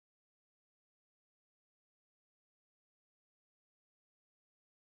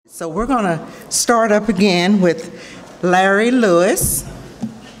So we're going to start up again with Larry Lewis.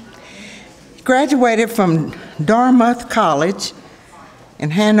 He graduated from Dartmouth College in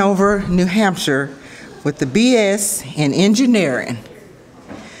Hanover, New Hampshire with the BS in engineering.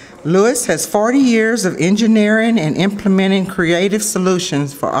 Lewis has 40 years of engineering and implementing creative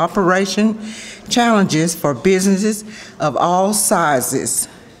solutions for operation challenges for businesses of all sizes.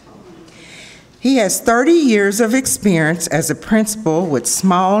 He has 30 years of experience as a principal with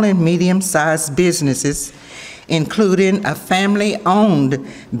small and medium-sized businesses, including a family-owned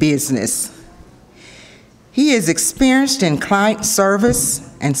business. He is experienced in client service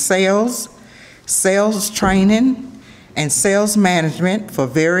and sales training, and sales management for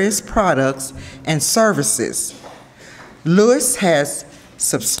various products and services. Lewis has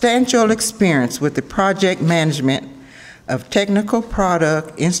substantial experience with the project management of technical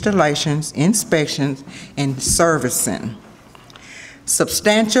product installations, inspections, and servicing.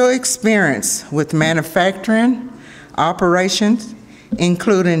 Substantial experience with manufacturing operations,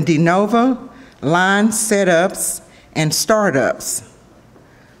 including de novo line setups and startups.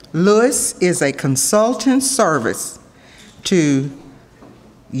 Lewis is a consultant service to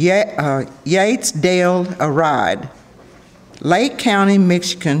Yates Dale Aride, Lake County,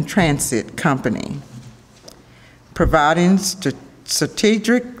 Michigan Transit Company, providing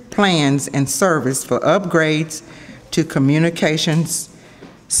strategic plans and service for upgrades to communications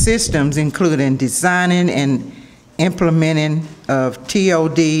systems, including designing and implementing of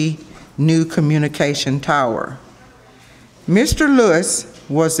TOD new communication tower. Mr. Lewis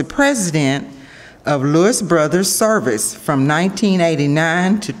was the president of Lewis Brothers Service from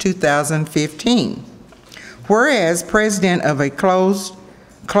 1989 to 2015, whereas president of a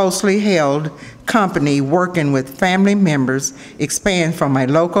closely held company working with family members expand from a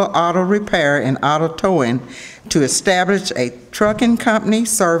local auto repair and auto towing to establish a trucking company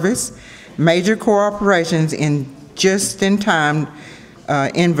service, major corporations in just-in-time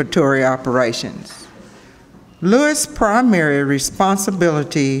inventory operations. Lewis' primary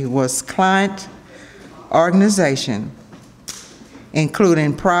responsibility was client organization,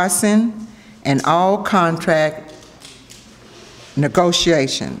 including pricing and all contract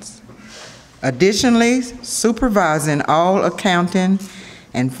negotiations. Additionally, supervising all accounting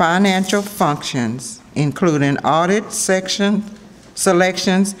and financial functions, including audit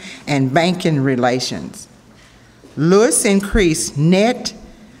selections and banking relations. Lewis increased net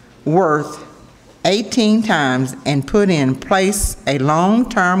worth 18 times and put in place a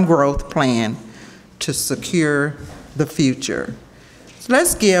long-term growth plan to secure the future. So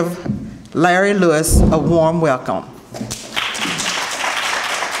let's give Larry Lewis a warm welcome.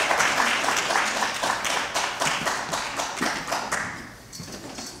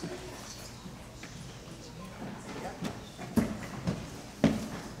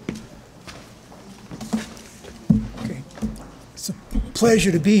 Okay. It's a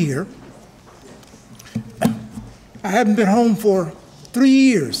pleasure to be here. I haven't been home for 3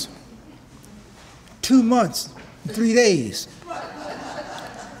 years, 2 months, and 3 days.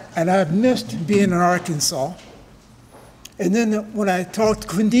 And I've missed being in Arkansas. And then when I talked to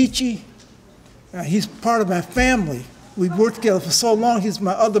Quindici, he's part of my family. We've worked together for so long, he's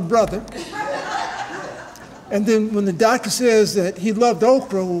my other brother. And then when the doctor says that he loved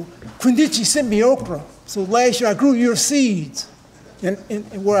okra, well, Quindici sent me okra. So last year I grew your seeds in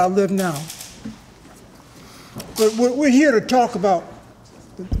where I live now. But we're here to talk about,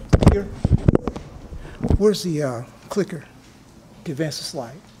 here. Where's the clicker? To advance the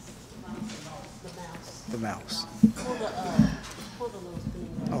slide. The mouse.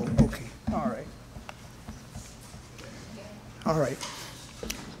 Oh, okay. All right. All right.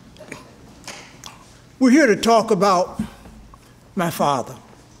 We're here to talk about my father,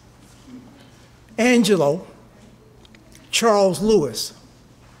 Angelo Charles Lewis.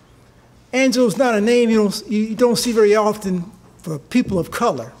 Angelo's not a name you don't see very often for people of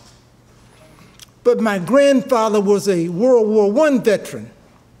color. But my grandfather was a World War I veteran.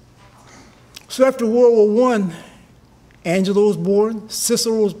 So after World War I, Angelo was born,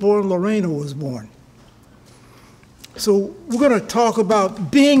 Cicero was born, Lorena was born. So we're going to talk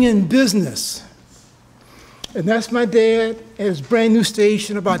about being in business. And that's my dad at his brand new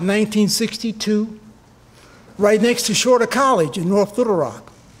station about 1962, right next to Shorter College in North Little Rock,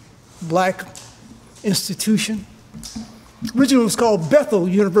 black institution. Originally it was called Bethel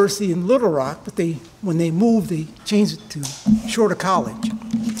University in Little Rock, but when they moved, they changed it to Shorter College.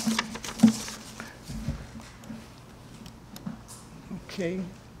 Okay.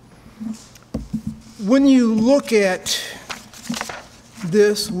 When you look at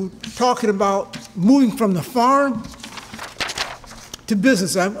this, we're talking about moving from the farm to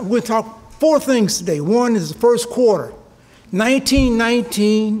business. I'm going to talk 4 things today. One is the first quarter,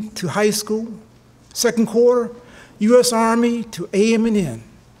 1919 to high school. Second quarter, U.S. Army to AM&N.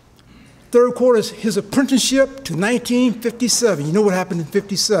 Third quarter is his apprenticeship to 1957. You know what happened in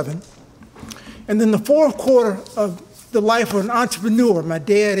 57. And then the fourth quarter of the life of an entrepreneur, my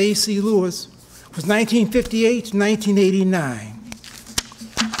dad, A.C. Lewis, was 1958 to 1989.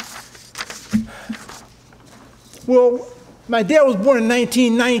 Well, my dad was born in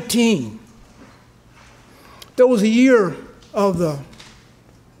 1919. That was a year of the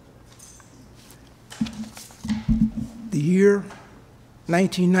year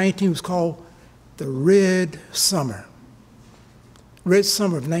 1919 was called the Red Summer. Red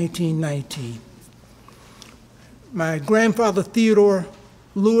Summer of 1919. My grandfather, Theodore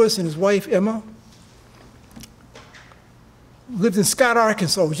Lewis, and his wife, Emma, lived in Scott,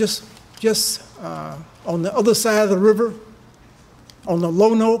 Arkansas, just on the other side of the river, on the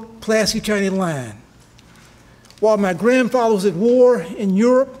Lonoke-Pulaski County line. While my grandfather was at war in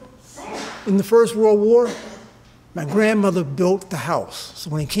Europe, in the First World War, my grandmother built the house. So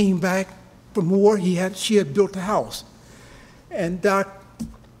when he came back from war, she had built the house. And Doc,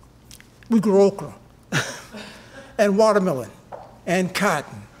 we grew okra, and watermelon, and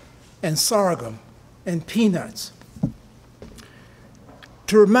cotton, and sorghum, and peanuts.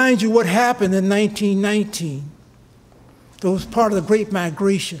 To remind you what happened in 1919, that was part of the Great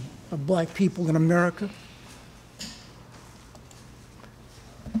Migration of black people in America.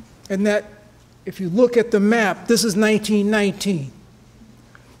 And that, if you look at the map, this is 1919.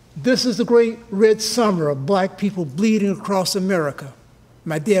 This is the Great Red Summer of black people bleeding across America.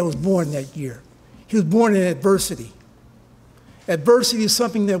 My dad was born that year. He was born in adversity. Adversity is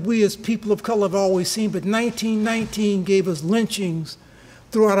something that we as people of color have always seen, but 1919 gave us lynchings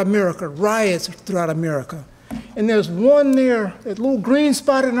throughout America, riots throughout America. And there's one there, that little green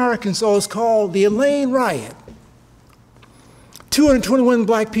spot in Arkansas is called the Elaine Riot. 221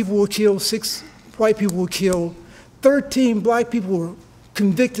 black people were killed, 6 white people were killed, 13 black people were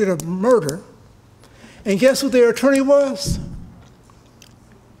convicted of murder. And guess who their attorney was?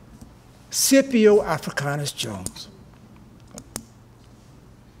 Scipio Africanus Jones.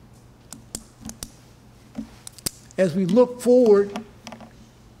 As we look forward,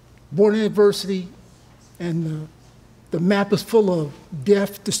 born in adversity, and the map is full of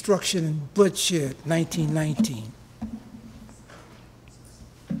death, destruction, and bloodshed, 1919.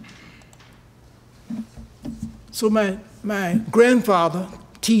 So my grandfather,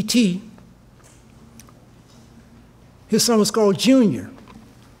 T.T., his son was called Junior.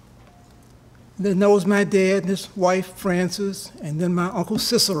 Then there was my dad and his wife, Frances, and then my uncle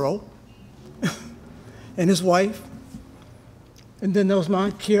Cicero and his wife. And then there was my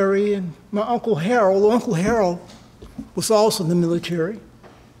Aunt Carrie and my Uncle Harold. Uncle Harold was also in the military.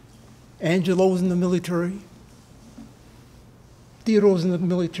 Angelo was in the military. Theodore was in the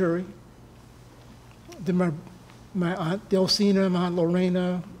military. Then my Aunt Delsina, my Aunt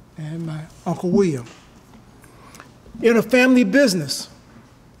Lorena, and my Uncle William. In a family business.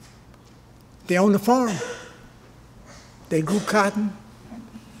 They owned a farm. They grew cotton.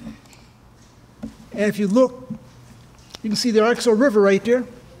 And if you look, you can see the Arkansas River right there.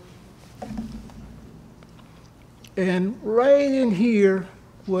 And right in here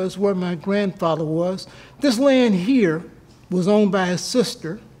was where my grandfather was. This land here was owned by his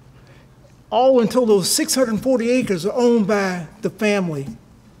sister. All until those 640 acres are owned by the family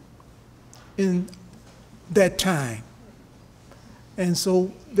in that time. And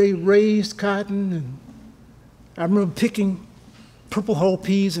so they raised cotton, and I remember picking purple hull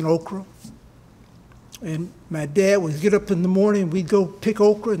peas and okra. And my dad would get up in the morning, and we'd go pick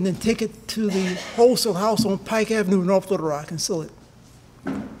okra and then take it to the wholesale house on Pike Avenue in North Little Rock and sell it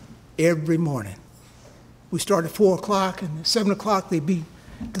every morning. We started at 4 o'clock, and at 7 o'clock they'd be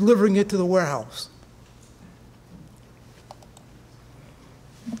delivering it to the warehouse.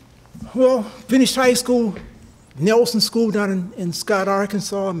 Well, finished high school, Nelson School down in Scott,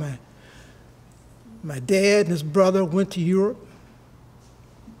 Arkansas. My dad and his brother went to Europe.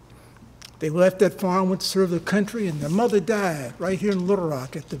 They left that farm, went to serve their country, and their mother died right here in Little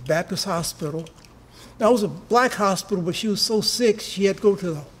Rock at the Baptist Hospital. Now, it was a black hospital, but she was so sick, she had to go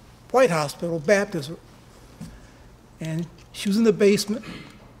to the white hospital, Baptist. And she was in the basement,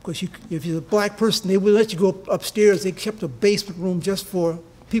 because if you're a black person, they wouldn't let you go upstairs. They kept a basement room just for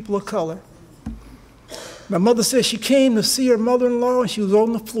people of color. My mother says she came to see her mother-in-law, and she was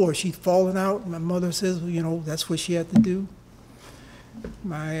on the floor. She'd fallen out. My mother says, well, you know, that's what she had to do.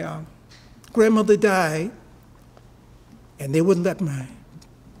 My grandmother died, and they wouldn't let my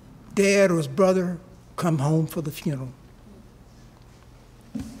dad or his brother come home for the funeral.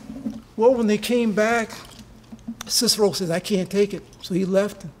 Well, when they came back, Cicero says, I can't take it. So he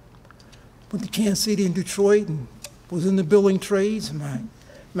left and went to Kansas City and Detroit and was in the building trades. And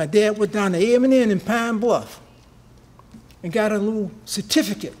my dad went down to AM&N in Pine Bluff and got a little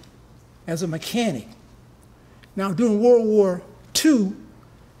certificate as a mechanic. Now, during World War II,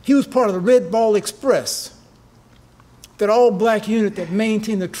 he was part of the Red Ball Express, that all-black unit that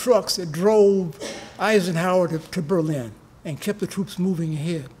maintained the trucks that drove Eisenhower to Berlin and kept the troops moving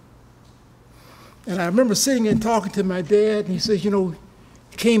ahead. And I remember sitting and talking to my dad, and he says, you know,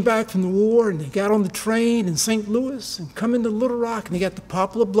 he came back from the war, and they got on the train in St. Louis and come into Little Rock, and they got to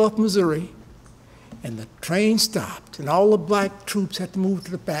Poplar Bluff, Missouri, and the train stopped, and all the black troops had to move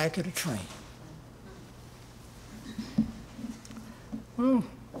to the back of the train. Well,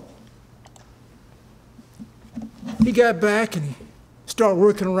 he got back and he started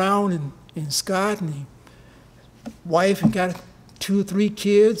working around in Scott, and his wife and got 2 or 3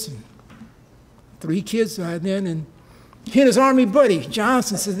 kids, and 3 kids by then, and he and his Army buddy,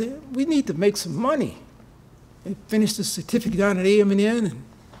 Johnson, said, we need to make some money. They finished the certificate down at AM&N,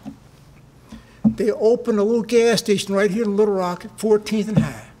 and they opened a little gas station right here in Little Rock at 14th and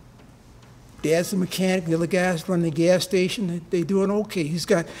High. Dad's the mechanic, the other guys run the gas station, they're doing okay. He's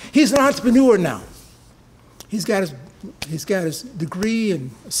an entrepreneur now. He's got his degree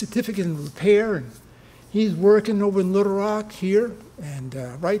and a certificate in repair, and he's working over in Little Rock here and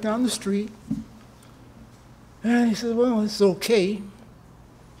right down the street. And he said, well, it's okay,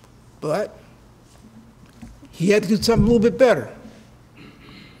 but he had to do something a little bit better.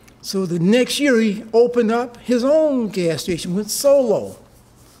 So the next year, he opened up his own gas station, went solo,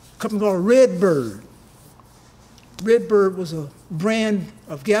 a company called Redbird. Redbird was a brand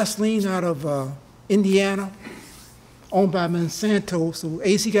of gasoline out of Indiana, owned by Monsanto. So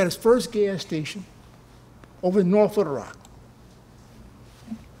AC got his first gas station over in North Little Rock.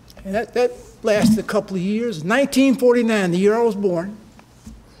 And that lasted a couple of years. 1949, the year I was born,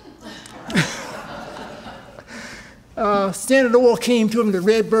 Standard Oil came to him, the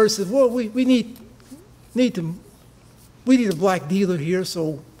Redbird said, well, we need a black dealer here,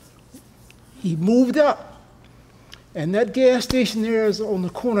 so he moved up. And that gas station there is on the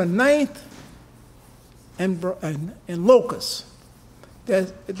corner of 9th and Locust.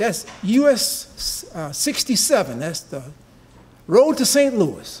 That's US 67. That's the road to St.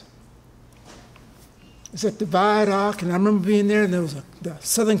 Louis. It's at the viaduct, and I remember being there, and there was the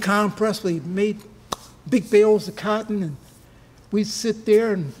Southern Compress where they made big bales of cotton, and we'd sit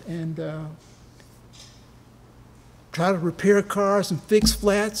there and try to repair cars and fix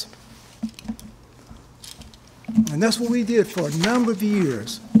flats. And that's what we did for a number of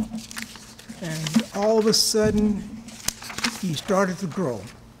years. And all of a sudden, he started to grow.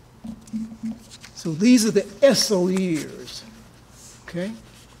 So these are the Esso years, okay?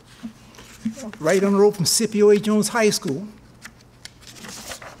 Right on the road from Scipio A. Jones High School.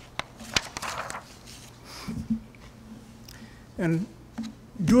 And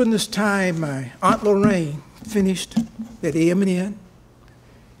during this time, my Aunt Lorraine finished at AM&N,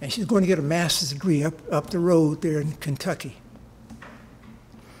 and she's going to get a master's degree up the road there in Kentucky.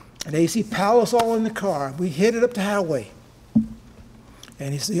 And AC piled us all in the car. We headed up the highway.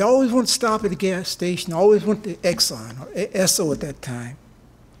 And he said, he always wanted to stop at a gas station, always went to Exxon, or Esso at that time.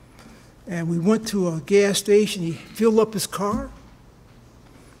 And we went to a gas station. He filled up his car,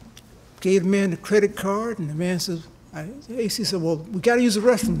 gave the man the credit card, and the man says, AC said, well, we got to use the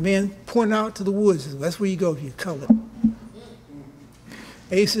restroom. The man pointed out to the woods. Said, that's where you go if you color.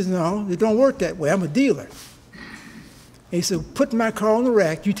 AC says, no, it don't work that way. I'm a dealer. And he said, put my car on the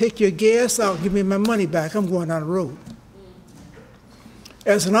rack. You take your gas out, give me my money back. I'm going down the road.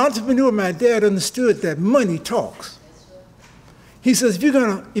 As an entrepreneur, my dad understood that money talks. He says, if you're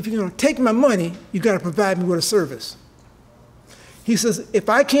gonna take my money, you got to provide me with a service. He says, if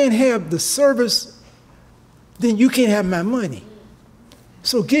I can't have the service, then you can't have my money.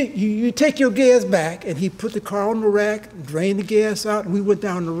 So you take your gas back, and he put the car on the rack, drained the gas out, and we went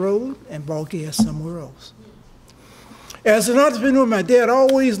down the road and bought gas somewhere else. As an entrepreneur, my dad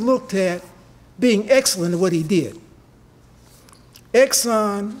always looked at being excellent at what he did.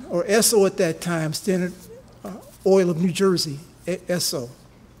 Exxon, or Esso at that time, Standard Oil of New Jersey, Esso,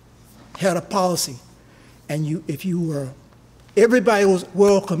 had a policy, and everybody was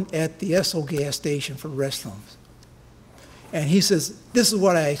welcome at the Esso gas station for restrooms. And he says, this is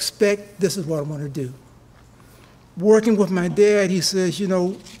what I expect, this is what I want to do. Working with my dad, he says, you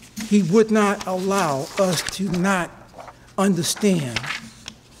know, he would not allow us to not understand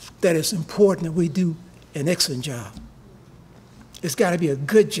that it's important that we do an excellent job. It's got to be a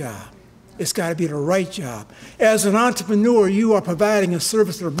good job. It's got to be the right job. As an entrepreneur, you are providing a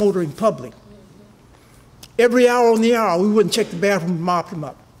service to the motoring public. Every hour on the hour, we wouldn't check the bathroom and mop them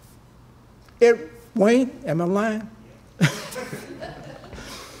up. Wayne, am I lying?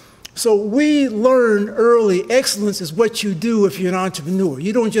 So we learned early, excellence is what you do if you're an entrepreneur.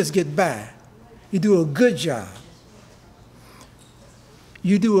 You don't just get by. You do a good job.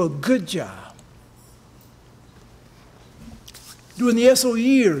 You do a good job. During the Esso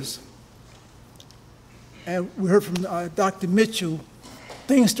years, and we heard from Dr. Mitchell,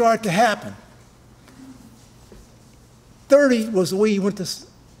 things started to happen. 30 was the way you went to,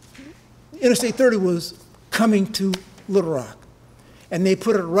 Interstate 30 was coming to Little Rock. And they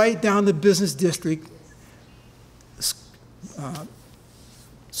put it right down the business district,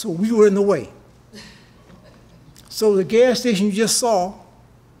 so we were in the way. So the gas station you just saw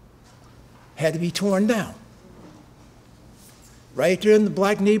had to be torn down. Right there in the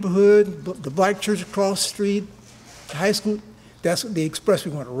black neighborhood, the black church across the street, the high school, that's what the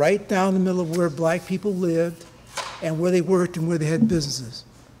expressway went right down the middle of where black people lived and where they worked and where they had businesses.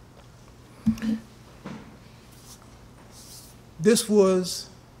 This was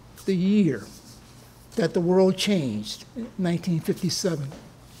the year that the world changed, 1957.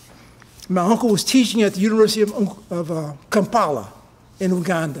 My uncle was teaching at the University of Kampala in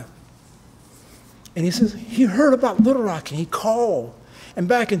Uganda. And he says, he heard about Little Rock and he called. And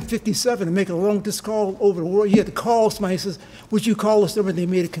back in 57, to make a long distance call over the world, he had to call somebody. He says, would you call us number? And they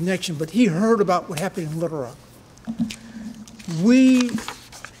made a connection. But he heard about what happened in Little Rock. We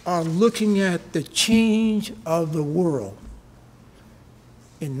are looking at the change of the world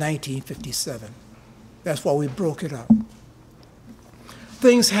in 1957. That's why we broke it up.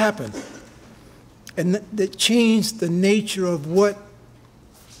 Things happened, and that changed the nature of what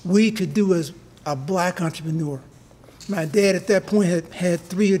we could do as a black entrepreneur. My dad at that point had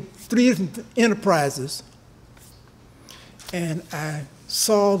three different enterprises, and I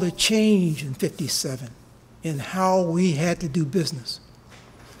saw the change in 57 in how we had to do business.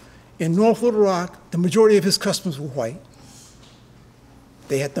 In North Little Rock, the majority of his customers were white.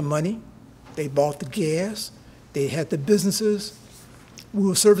 They had the money, they bought the gas, they had the businesses. We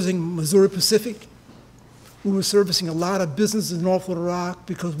were servicing Missouri Pacific. We were servicing a lot of businesses in North Little Rock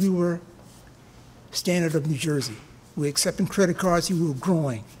because we were standard of New Jersey. We were accepting credit cards, we were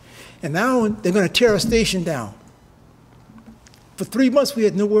growing. And now they're going to tear our station down. For 3 months, we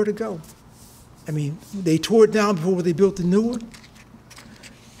had nowhere to go. I mean, they tore it down before they built the new one.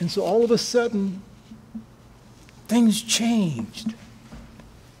 And so all of a sudden, things changed.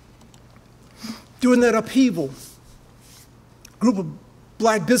 During that upheaval, a group of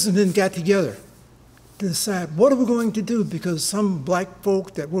black businessmen got together to decide, what are we going to do? Because some black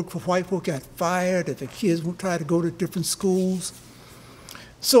folk that worked for white folk got fired, that the kids would try to go to different schools.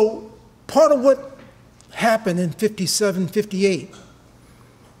 So part of what happened in 57, 58,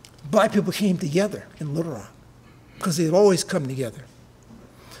 black people came together in Little Rock because they'd always come together.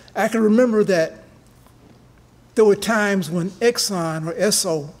 I can remember that there were times when Exxon or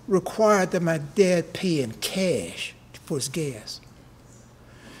Esso required that my dad pay in cash for his gas.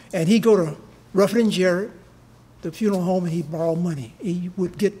 And he'd go to Ruffin and Jarrett, the funeral home, and he'd borrow money. He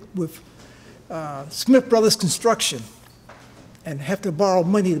would get with Smith Brothers Construction and have to borrow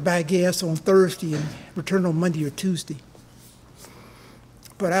money to buy gas on Thursday and return on Monday or Tuesday.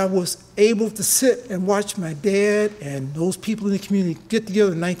 But I was able to sit and watch my dad and those people in the community get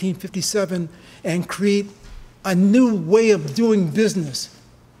together in 1957 and create a new way of doing business.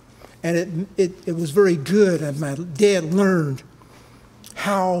 And it was very good, and my dad learned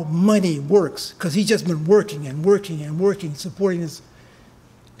how money works, because he'd just been working and working and working, supporting his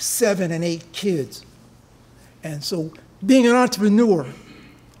 7 and 8 kids. And so being an entrepreneur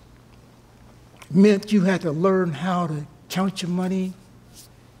meant you had to learn how to count your money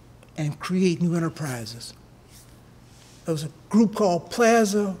and create new enterprises. There was a group called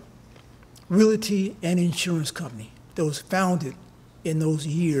Plaza Realty and Insurance Company that was founded in those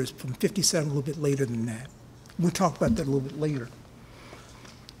years from 57, a little bit later than that. We'll talk about that a little bit later.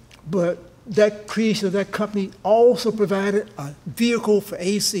 But that creation of that company also provided a vehicle for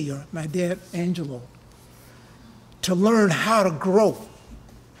AC, or my dad, Angelo, to learn how to grow.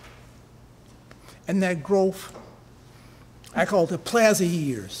 And that growth, I call it the Plaza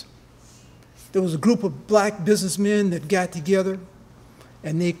years. There was a group of black businessmen that got together,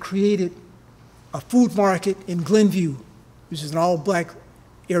 and they created a food market in Glenview, which is an all-black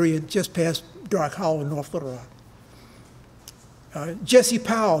area just past Dark Hollow in North Little Rock. Jesse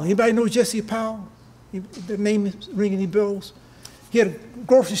Powell, anybody know Jesse Powell? The name is ringing any bells? He had a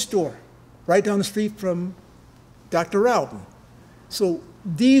grocery store right down the street from Dr. Rowden. So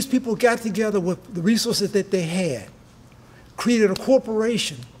these people got together with the resources that they had, created a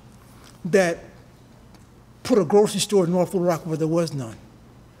corporation that put a grocery store in North Little Rock where there was none,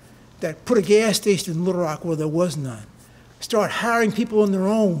 that put a gas station in Little Rock where there was none, start hiring people on their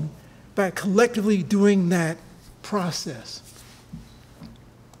own by collectively doing that process.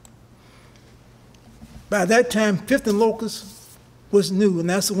 By that time, Fifth and Locust was new, and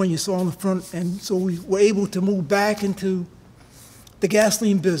that's the one you saw on the front, and so we were able to move back into the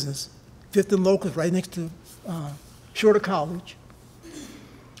gasoline business. Fifth and Locust, right next to Shorter College.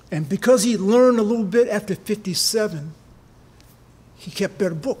 And because he learned a little bit after 57, he kept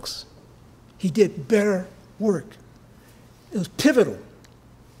better books. He did better work. It was pivotal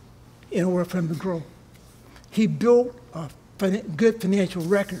in order for him to grow. He built a good financial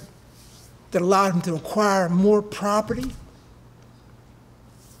record that allowed him to acquire more property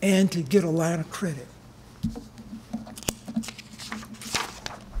and to get a line of credit.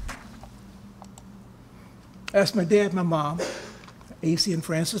 That's my dad, my mom, A.C. and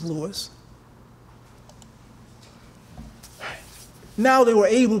Francis Lewis. Now they were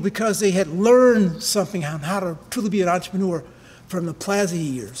able, because they had learned something on how to truly be an entrepreneur from the Plaza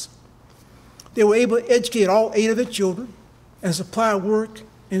years, they were able to educate all 8 of their children and supply work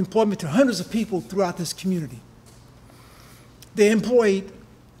and employment to hundreds of people throughout this community. They employed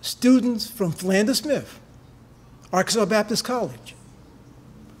students from Philander Smith, Arkansas Baptist College,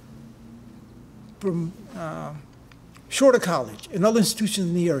 from Shorter College, and other institutions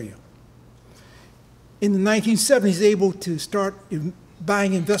in the area. In the 1970s, able to start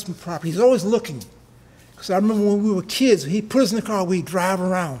buying investment properties. He's always looking. Because I remember when we were kids, he'd put us in the car, we'd drive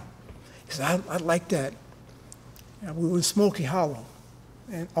around. He said, I'd like that. And we were in Smoky Hollow.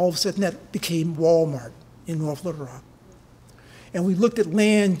 And all of a sudden, that became Walmart in North Little Rock. And we looked at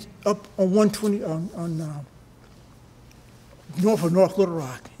land up on 120, north of North Little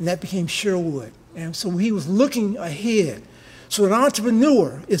Rock, and that became Sherwood. And so he was looking ahead. So an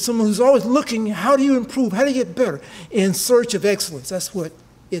entrepreneur is someone who's always looking, how do you improve, how do you get better, in search of excellence. That's what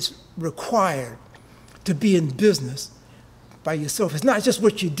is required to be in business by yourself. It's not just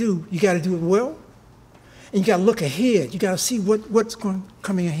what you do, you got to do it well, and you got to look ahead. You got to see what's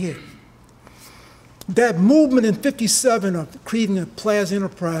coming ahead. That movement in '57 of creating the Plaza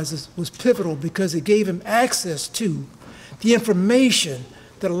Enterprises was pivotal because it gave him access to the information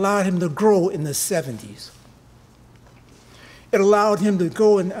that allowed him to grow in the '70s. It allowed him to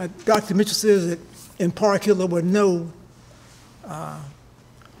go, and Dr. Mitchell says that in Park Hill there were no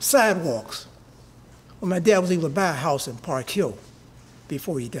sidewalks. Well, my dad was able to buy a house in Park Hill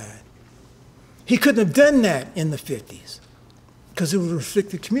before he died. He couldn't have done that in the '50s because it was a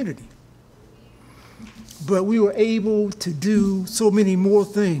restricted community. But we were able to do so many more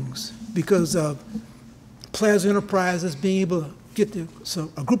things because of Plaza Enterprises being able to get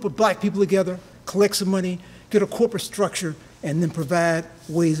a group of black people together, collect some money, get a corporate structure, and then provide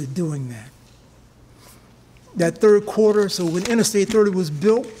ways of doing that. That third quarter, so when Interstate 30 was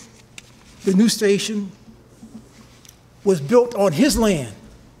built, the new station was built on his land,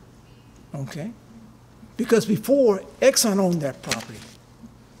 okay? Because before, Exxon owned that property.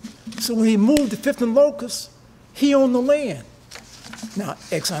 So when he moved to Fifth and Locust, he owned the land. Now,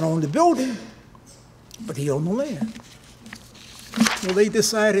 Exxon owned the building, but he owned the land. Well, they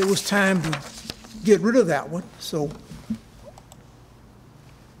decided it was time to get rid of that one. So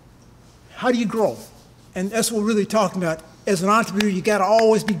how do you grow? And that's what we're really talking about. As an entrepreneur, you got to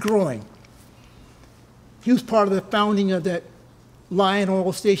always be growing. He was part of the founding of that Lion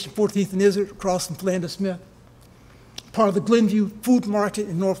Oil Station, 14th and Izzard, across from Philander Smith. Part of the Glenview Food Market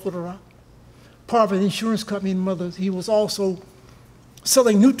in North Little Rock. Part of an insurance company in Mothers. He was also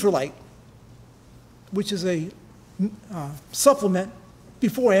selling Nutrilite, which is a supplement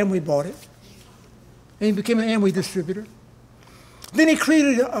before Amway bought it. And he became an Amway distributor. Then he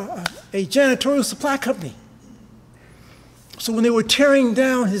created a janitorial supply company. So when they were tearing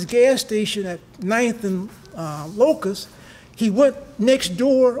down his gas station at 9th and Locust, he went next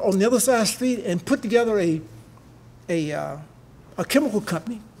door on the other side of the street and put together a chemical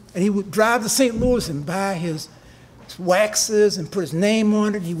company. And he would drive to St. Louis and buy his waxes and put his name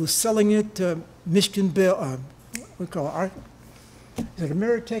on it. He was selling it to Michigan Bell, what do we call it? Is it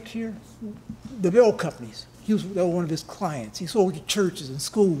Ameritech here? The Bell companies. They were one of his clients. He sold to churches and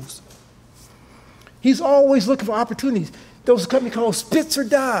schools. He's always looking for opportunities. There was a company called Spitzer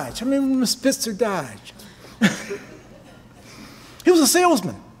Dodge. I remember Spitzer Dodge. He was a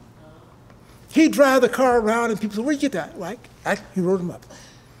salesman. He'd drive the car around and people said, where'd you get that? Like, he wrote them up.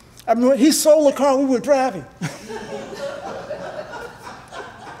 I remember he sold the car we were driving.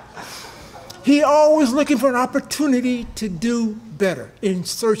 He always looking for an opportunity to do better, in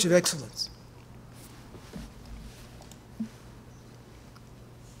search of excellence.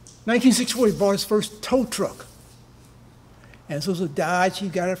 1964, he bought his first tow truck. And so it was a Dodge. He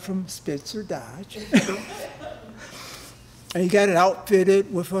got it from Spitzer Dodge. And he got it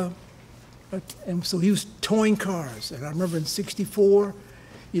outfitted with and so he was towing cars. And I remember in '64,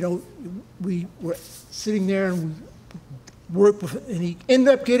 you know, we were sitting there and we worked with, and he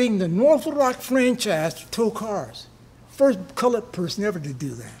ended up getting the North Little Rock franchise to tow cars. First colored person ever to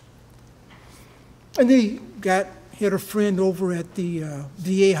do that. And then he had a friend over at the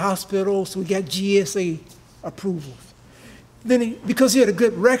VA hospital, so he got GSA approval. Then because he had a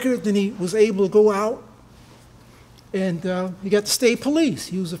good record, then he was able to go out and he got the state police.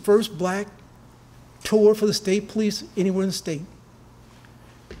 He was the first black tower for the state police anywhere in the state.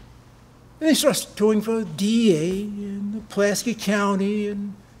 And he started towing for DA and Pulaski County,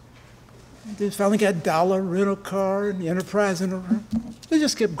 and they finally got Dollar Rental Car and the Enterprise Rental Car. They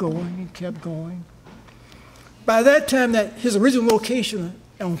just kept going and kept going. By that time, his original location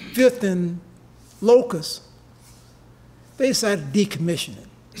on 5th and Locust, they decided to decommission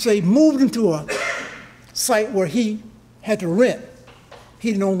it. So they moved him to a site where he had to rent.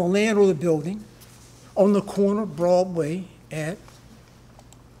 He didn't own the land or the building, on the corner of Broadway at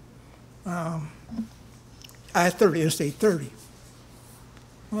I-30, Interstate 30.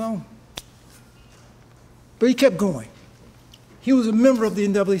 Well, but he kept going. He was a member of the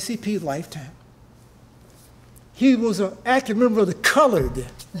NAACP lifetime. He was an active member of the colored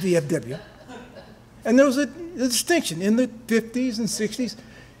VFW. And there was a distinction. In the 50s and 60s,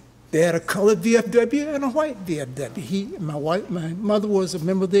 they had a colored VFW and a white VFW. My mother was a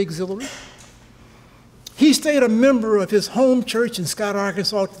member of the auxiliary. He stayed a member of his home church in Scott,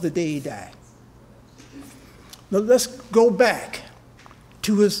 Arkansas to the day he died. Now let's go back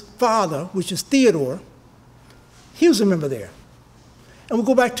to his father, which is Theodore. He was a member there. And we'll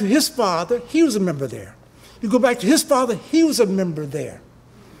go back to his father, he was a member there. You go back to his father, he was a member there.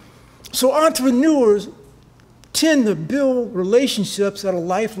 So entrepreneurs tend to build relationships that are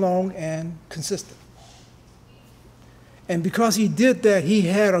lifelong and consistent. And because he did that, he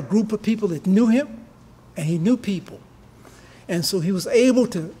had a group of people that knew him, and he knew people. And so he was able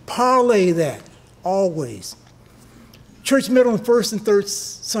to parlay that always. Church met on the first and third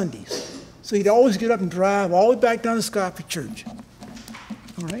Sundays. So he'd always get up and drive all the way back down to Scott for church.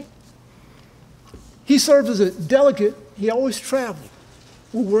 All right? He served as a delegate. He always traveled.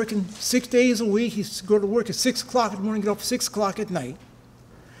 We're working 6 days a week. He'd go to work at 6 o'clock in the morning, get off at 6 o'clock at night.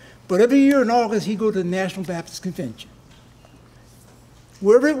 But every year in August, he'd go to the National Baptist Convention.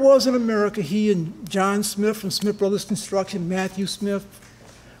 Wherever it was in America, he and John Smith from Smith Brothers Construction, Matthew Smith,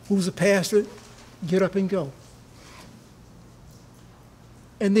 who was a pastor, get up and go.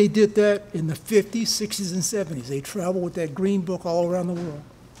 And they did that in the 50s, 60s, and 70s. They traveled with that green book all around the world.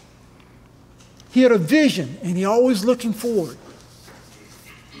 He had a vision, and he always looking forward.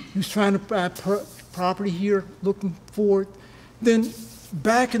 He was trying to buy property here, looking forward. Then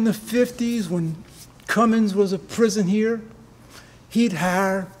back in the 50s, when Cummins was a prison here, he'd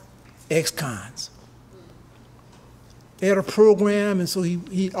hire ex-cons. They had a program, and so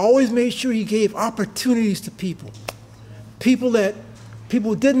he always made sure he gave opportunities to people. People that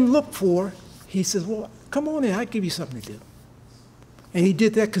people didn't look for, he says, well, come on in, I'll give you something to do. And he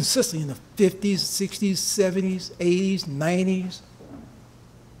did that consistently in the 50s, 60s, 70s, 80s, 90s,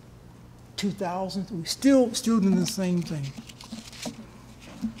 2000s. We're still doing the same thing.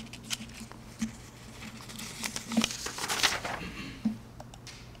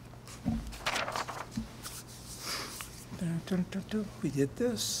 We did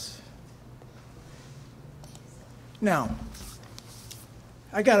this. Now,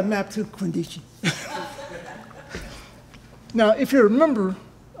 I got a map to Quindici. Now, if you remember,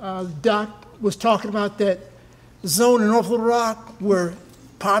 Doc was talking about that zone in North Little Rock where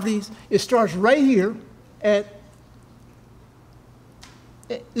poverty, it starts right here at,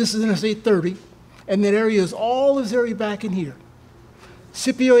 this is Interstate 30, and that area is all this area back in here.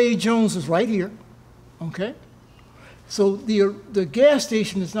 Scipio A. Jones is right here, okay? So the gas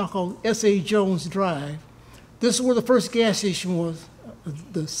station is now called S.A. Jones Drive. This is where the first gas station was.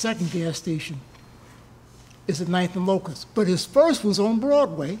 The second gas station is at 9th and Locust. But his first was on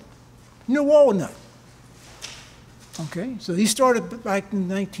Broadway, near Walnut. Okay, so he started back in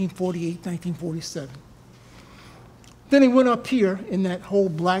 1948, 1947. Then he went up here in that whole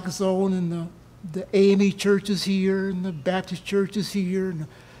black zone, and the AME churches here, and the Baptist churches here,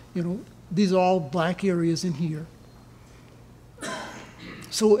 and these are all black areas in here.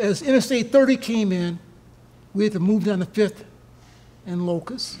 So as Interstate 30 came in, we had to move down to 5th and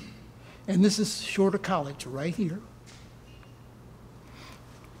Locust. And this is Shorter College right here.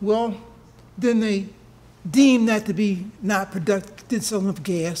 Well, then they deemed that to be not productive, didn't sell enough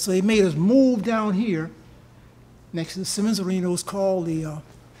gas, so they made us move down here next to the Simmons Arena. It was called the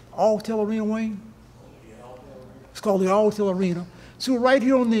Alltel Arena, Wayne? It's called the Alltel Arena. So we're right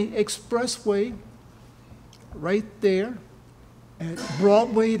here on the expressway, right there at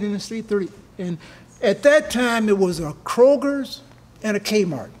Broadway and Interstate 30. And at that time, it was a Kroger's and a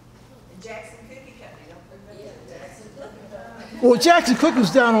Kmart. Jackson Cookie Company, don't forget Jackson Cookie. Well, Jackson Cookie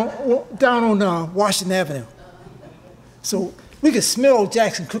was down on Washington Avenue. So we could smell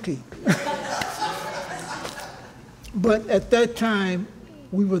Jackson Cookie. But at that time,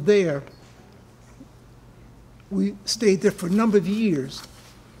 we were there. We stayed there for a number of years,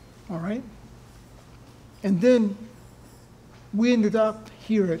 all right? And then we ended up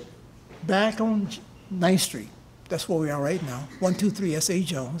here back on 9th Street. That's where we are right now, 123 S.A.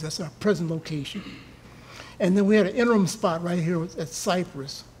 Jones. That's our present location. And then we had an interim spot right here at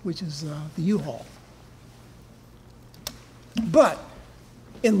Cypress, which is the U-Haul. But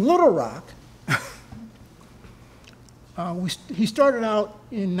in Little Rock, he started out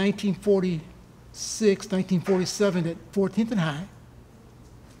in 1946, 1947 at 14th and High.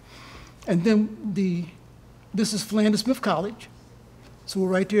 And then this is Philander Smith College. So we're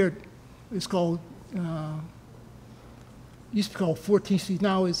right there. It's called, used to be called 14th Street.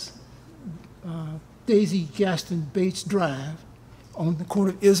 Now it's Daisy Gaston Bates Drive on the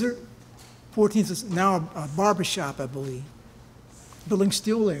corner of Izzard. 14th is now a barber shop, I believe. Building's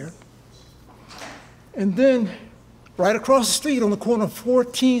still there. And then right across the street on the corner of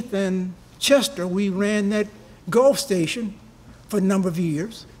 14th and Chester, we ran that Gulf station for a number of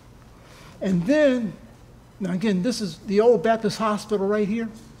years. And then, now again, this is the old Baptist Hospital right here.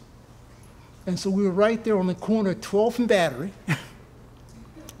 And so we were right there on the corner of 12th and Battery.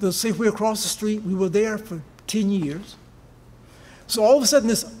 The Safeway across the street, we were there for 10 years. So all of a sudden,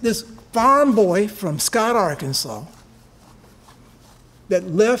 this farm boy from Scott, Arkansas, that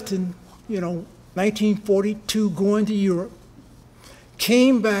left in, 1942 going to Europe,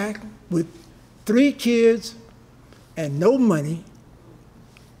 came back with 3 kids and no money,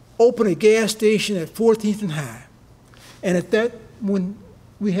 opened a gas station at 14th and High. And at that, when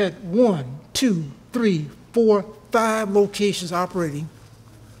we had 1, 2, 3, 4, 5 locations operating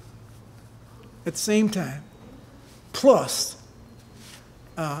at the same time, plus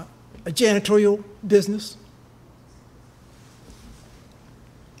a janitorial business.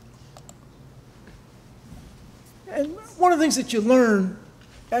 And one of the things that you learn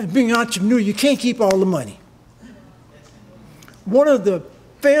as being an entrepreneur, you can't keep all the money. One of the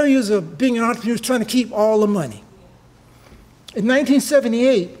failures of being an entrepreneur is trying to keep all the money. In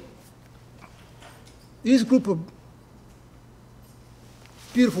 1978, these group of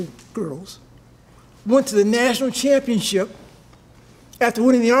beautiful girls went to the national championship after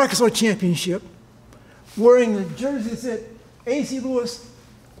winning the Arkansas championship, wearing the jersey that said A.C. Lewis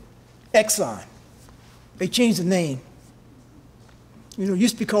Exxon. They changed the name. It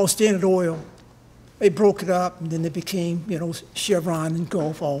used to be called Standard Oil. They broke it up, and then it became, Chevron and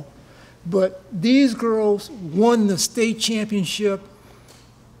Gulf all. But these girls won the state championship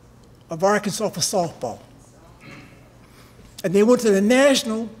of Arkansas for softball. And they went to the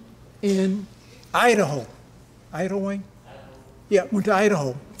national in Idaho. Idaho, Wayne? Yeah, went to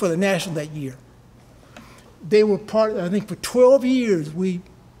Idaho for the national that year. They were part, I think for 12 years, we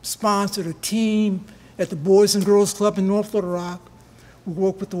sponsored a team at the Boys and Girls Club in North Little Rock. We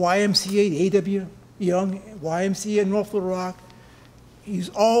worked with the YMCA, the A.W. Young YMCA in North Little Rock. He's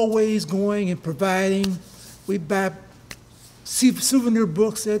always going and providing. We buy souvenir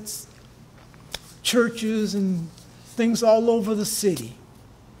books at churches and things all over the city.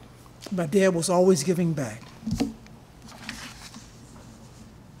 My dad was always giving back.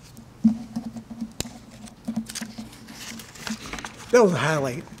 That was a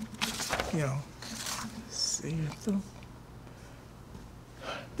highlight, See, so.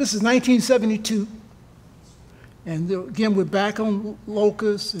 This is 1972. And again, we're back on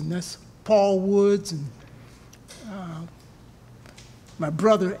Locust, and that's Paul Woods. And my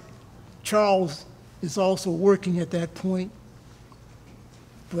brother, Charles, is also working at that point.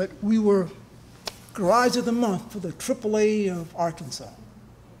 But we were Garage of the Month for the AAA of Arkansas.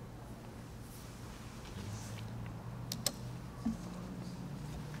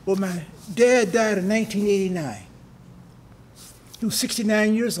 Well, my dad died in 1989. He was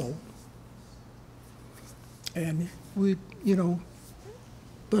 69 years old. And we,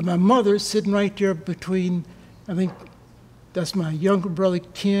 but my mother's sitting right there between, I think that's my younger brother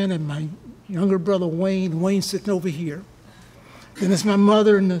Ken and my younger brother Wayne. Wayne's sitting over here. Then it's my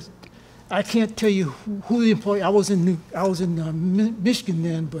mother and I can't tell you who the employee. I was in Michigan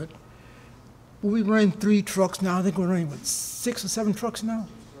then, but we ran 3 trucks now. I think we're running, what, 6 or 7 trucks now?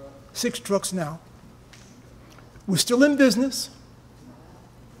 6 trucks now. We're still in business.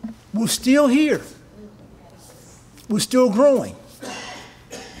 We're still here. We're still growing.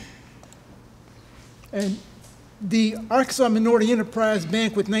 And the Arkansas Minority Enterprise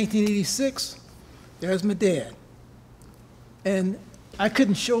Banquet 1986, there's my dad. And I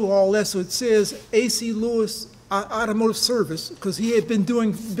couldn't show all that, so it says A.C. Lewis Automotive Service, because he had been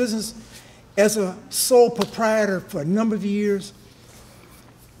doing business as a sole proprietor for a number of years.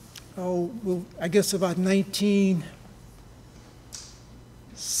 Oh, well, I guess about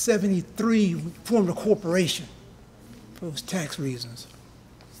 1973, we formed a corporation for those tax reasons.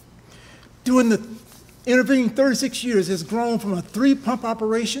 During the intervening 36 years, has grown from a 3-pump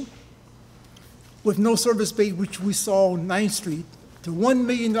operation with no service bay, which we saw on 9th Street, to $1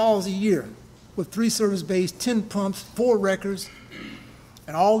 million a year with 3 service bays, 10 pumps, 4 wreckers,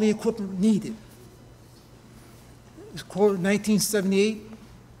 and all the equipment needed. It was quoted in 1978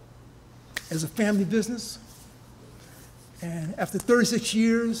 as a family business. And after 36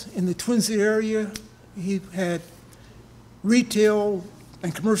 years in the Twin City area, he had retail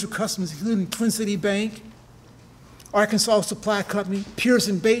and commercial customers, including Twin City Bank, Arkansas Supply Company,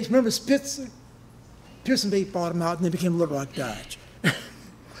 Pearson Bates. Remember Spitzer? Pearson Bates bought him out, and they became Little Rock Dodge.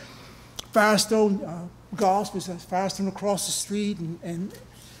 Firestone Golf, which has Firestone across the street, and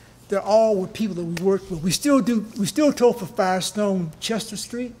they're all with people that we work with. We still tow for Firestone Chester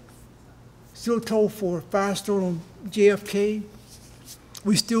Street, still tow for Firestone on JFK.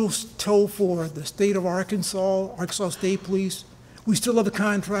 We still tow for the state of Arkansas, Arkansas State Police. We still have a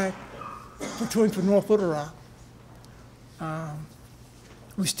contract for towing for North Little Rock.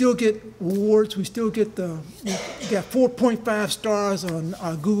 We still get awards. We still get we got 4.5 stars on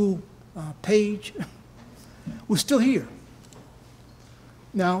our Google page. We're still here.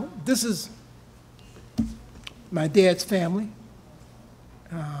 Now, this is my dad's family.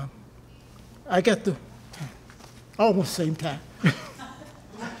 I got almost the same time.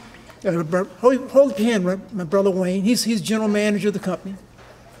 Hold your hand, my brother Wayne. He's general manager of the company.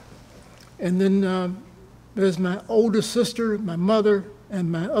 And then there's my older sister, my mother, and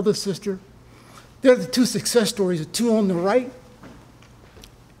my other sister. They're the 2 success stories, the 2 on the right.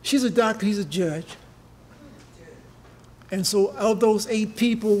 She's a doctor, he's a judge. And so of those 8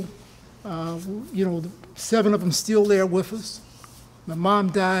 people, 7 of them still there with us. My mom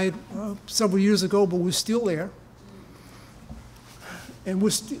died several years ago, but we're still there. And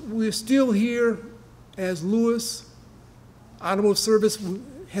we're still here as Lewis Automotive Service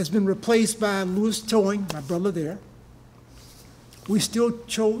has been replaced by Lewis Towing, my brother there. We still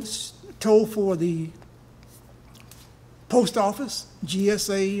tow for the post office,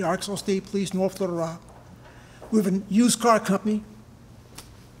 GSA, Arkansas State Police, North Little Rock. We have a used car company.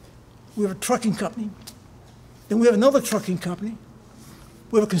 We have a trucking company. Then we have another trucking company.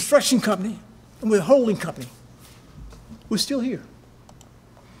 We have a construction company, and we have a holding company. We're still here.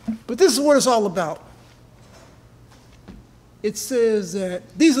 But this is what it's all about. It says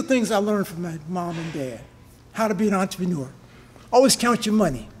that these are things I learned from my mom and dad, how to be an entrepreneur. Always count your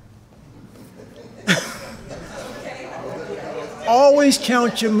money. Always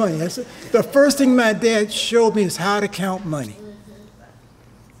count your money. That's the first thing my dad showed me is how to count money.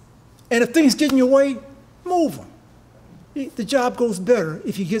 And if things get in your way, move them. The job goes better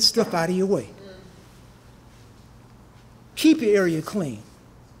if you get stuff out of your way. Keep your area clean.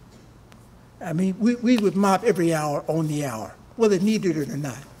 I mean, we would mop every hour on the hour, whether needed or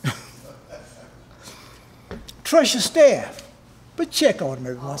not. Trust your staff, but check on them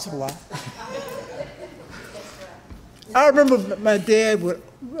every once in a while. I remember my dad would,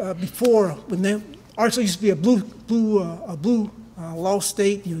 before, when Arkansas used to be a blue law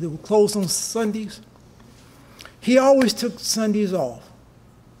state, they were closed on Sundays. He always took Sundays off.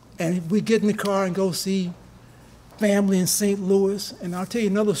 And we'd get in the car and go see family in St. Louis. And I'll tell you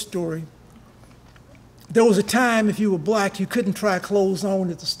another story. There was a time, if you were black, you couldn't try clothes on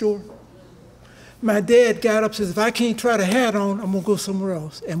at the store. My dad got up and says, if I can't try the hat on, I'm going to go somewhere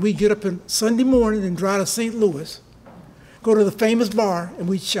else. And we'd get up on Sunday morning and drive to St. Louis, go to the famous bar, and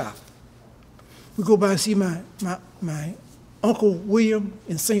we'd shop. We'd go by and see my Uncle William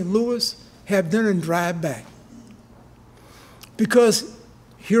in St. Louis, have dinner, and drive back. Because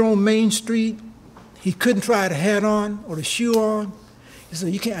here on Main Street, he couldn't try the hat on or the shoe on. He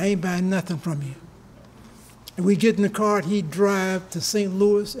said, I ain't buying nothing from you. And we'd get in the car, and he'd drive to St.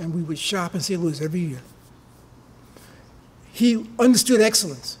 Louis, and we would shop in St. Louis every year. He understood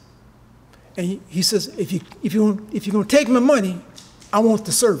excellence. And he says, if you're going to take my money, I want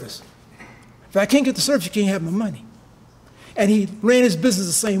the service. If I can't get the service, you can't have my money. And he ran his business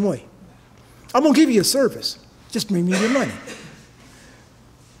the same way. I'm going to give you a service. Just bring me your money.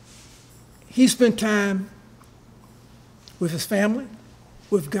 He spent time with his family,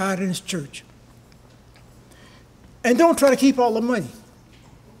 with God and his church. And don't try to keep all the money.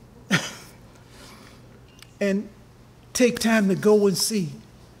 And take time to go and see.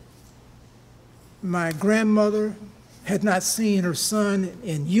 My grandmother had not seen her son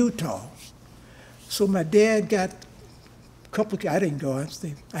in Utah. So my dad got a couple of, I didn't go,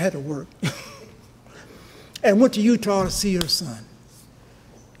 I had to work. And went to Utah to see her son.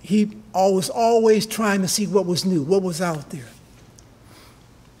 He was always trying to see what was new, what was out there.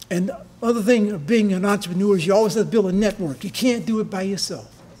 And the other thing of being an entrepreneur is you always have to build a network. You can't do it by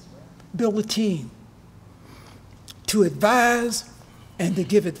yourself. Build a team to advise and to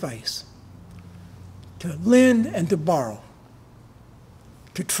give advice, to lend and to borrow,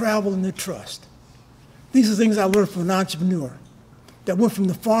 to travel and to trust. These are things I learned from an entrepreneur that went from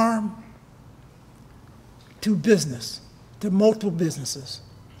the farm to business, to multiple businesses.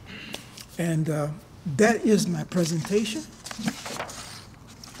 And that is my presentation.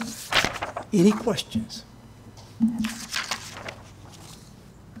 Any questions?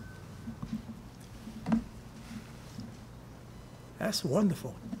 That's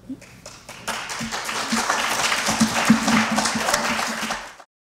wonderful.